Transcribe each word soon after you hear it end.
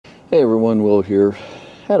Hey everyone, Will here.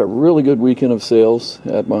 Had a really good weekend of sales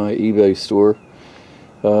at my eBay store.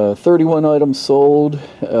 31 items sold,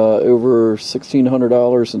 over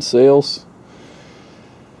 $1,600 in sales.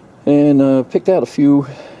 And picked out a few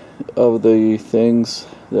of the things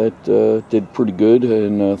that did pretty good,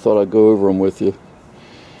 and thought I'd go over them with you.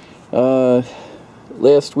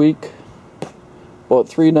 Last week, bought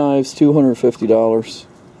 3 knives, $250.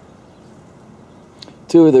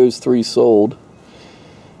 2 of those 3 sold.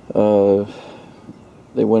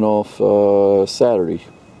 They went off Saturday.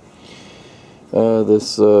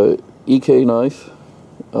 This EK knife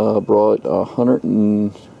brought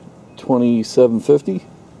 $127.50,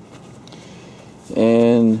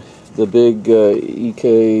 and the big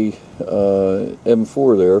EK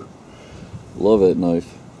M4 there, love that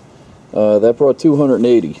knife, that brought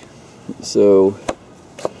 $280. So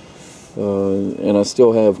and I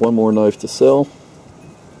still have one more knife to sell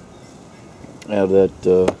out of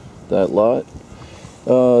that lot.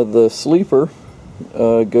 The sleeper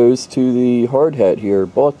goes to the hard hat here.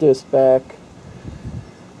 Bought this back,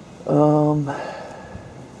 it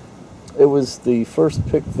was the first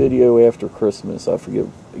pick video after Christmas. I forget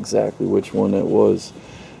exactly which one that was.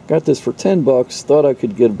 Got this for $10. Thought I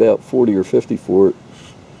could get about 40 or 50 for it.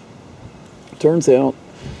 Turns out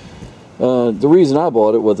the reason I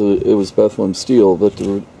bought it was it was Bethlehem steel, but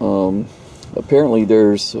apparently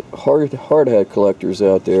there's hard hat collectors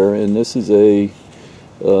out there, and this is a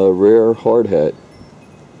rare hard hat.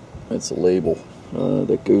 It's a label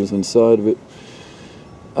that goes inside of it.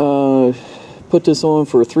 Put this on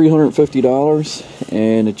for $350,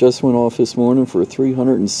 and it just went off this morning for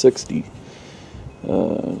 $360.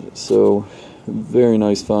 So very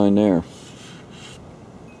nice find there.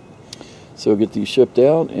 So get these shipped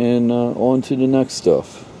out, and on to the next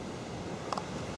stuff.